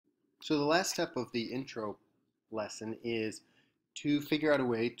So the last step of the intro lesson is to figure out a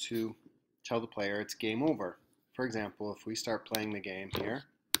way to tell the player it's game over. For example, if we start playing the game here,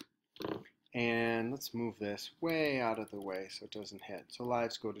 and let's move this way out of the way so it doesn't hit. So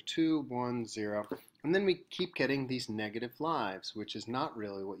lives go to 2, 1, 0, and then we keep getting these negative lives, which is not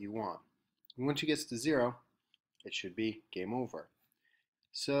really what you want. And once you get to 0, it should be game over.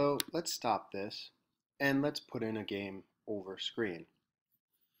 So let's stop this and let's put in a game over screen.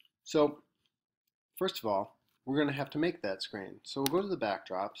 So first of all, we're going to have to make that screen. So we'll go to the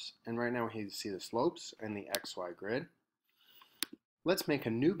backdrops, and right now we see the slopes and the XY grid. Let's make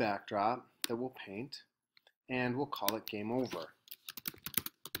a new backdrop that we'll paint, and we'll call it game over.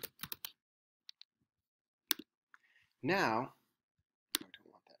 Now, I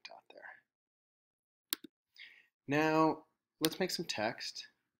don't want that dot there. Now, let's make some text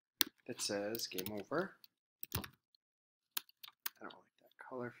that says game over. I don't like that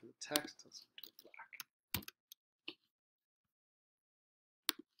color for the text. Let's do it black.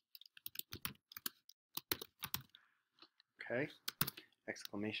 Okay,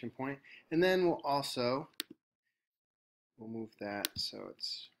 exclamation point. And then we'll move that so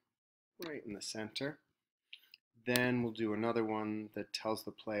it's right in the center. Then we'll do another one that tells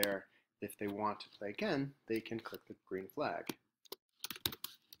the player if they want to play again, they can click the green flag.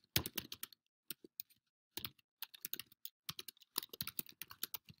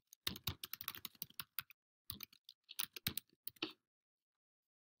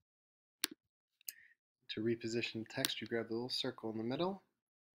 To reposition the text, you grab the little circle in the middle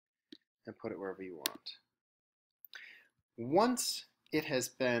and put it wherever you want. Once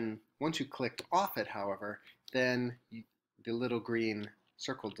you clicked off it, however, then the little green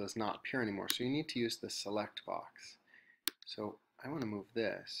circle does not appear anymore. So you need to use the select box. So I want to move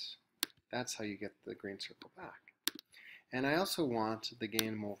this. That's how you get the green circle back. And I also want the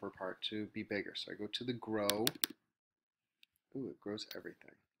game over part to be bigger. So I go to the grow. Ooh, it grows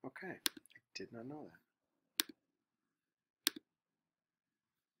everything. Okay, I did not know that.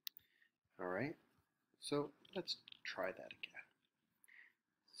 All right, so let's try that again.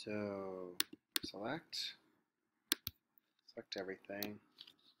 So select everything,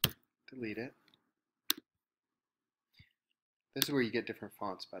 delete it. This is where you get different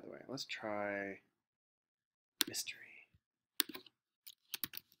fonts, by the way. Let's try mystery.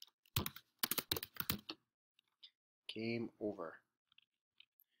 Game over.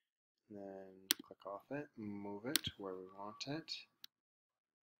 And then click off it, move it to where we want it.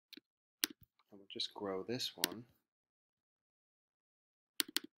 And we'll just grow this one.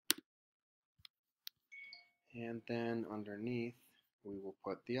 And then underneath, we will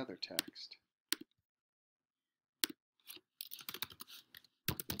put the other text.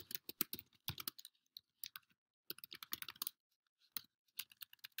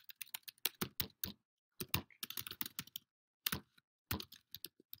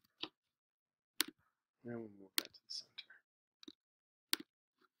 And we'll move that to the center.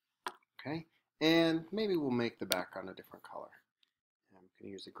 Okay, and maybe we'll make the background a different color. I'm going to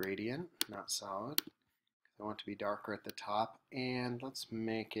use a gradient, not solid. I want it to be darker at the top, and let's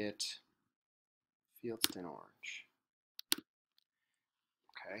make it Fieldston orange.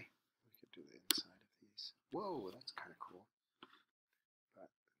 Okay, we could do the inside of these. Whoa, that's kind of cool, but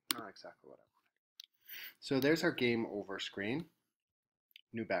not exactly what I wanted. So there's our game over screen,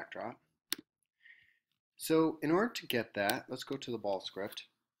 new backdrop. So in order to get that, let's go to the ball script,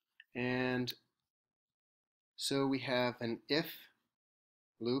 and so we have an if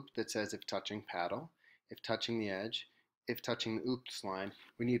loop that says if touching paddle, if touching the edge, if touching the oops line.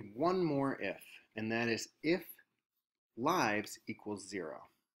 We need one more if, and that is if lives equals 0,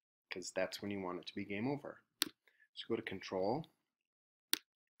 because that's when you want it to be game over. So go to control,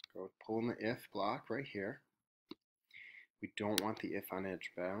 go pull in the if block right here. We don't want the if on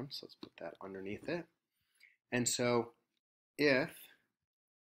edge bound, so let's put that underneath it. And so if,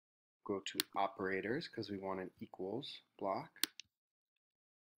 go to operators because we want an equals block.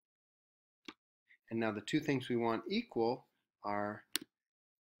 And now the two things we want equal are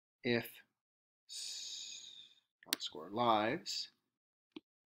if lives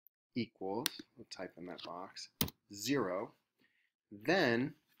equals, we'll type in that box, 0.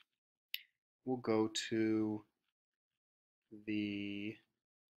 Then we'll go to the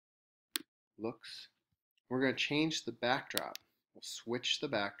looks. We're going to change the backdrop. We'll switch the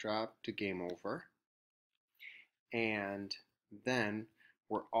backdrop to game over. And then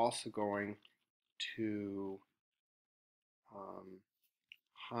we're also going to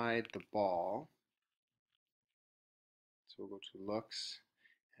hide the ball. So we'll go to looks,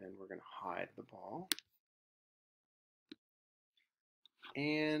 and we're going to hide the ball.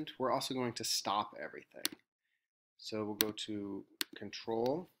 And we're also going to stop everything. So we'll go to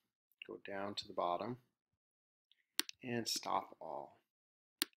Control, go down to the bottom, and stop all.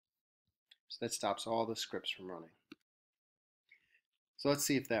 So that stops all the scripts from running. So let's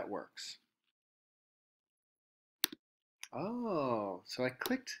see if that works. Oh, so I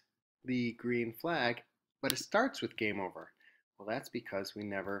clicked the green flag, but it starts with game over. Well, that's because we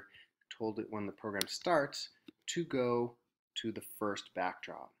never told it when the program starts to go to the first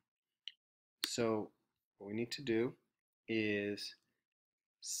backdrop. So what we need to do is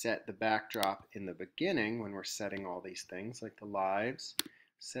set the backdrop in the beginning when we're setting all these things, like the lives,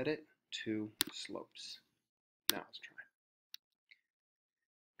 set it to slopes. Now let's try.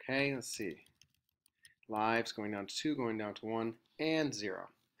 Okay, let's see. Lives going down to 2, going down to 1, and 0.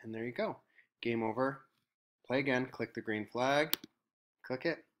 And there you go. Game over. Play again, click the green flag, click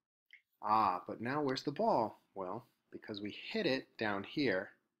it. Ah, but now where's the ball? Well, because we hit it down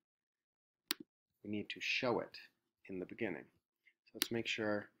here, we need to show it in the beginning. So let's make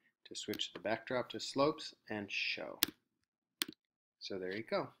sure to switch the backdrop to slopes and show. So there you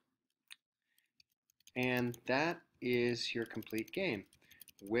go. And that is your complete game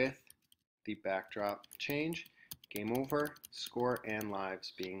with the backdrop change, game over, score, and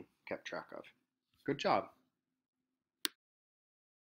lives being kept track of. Good job.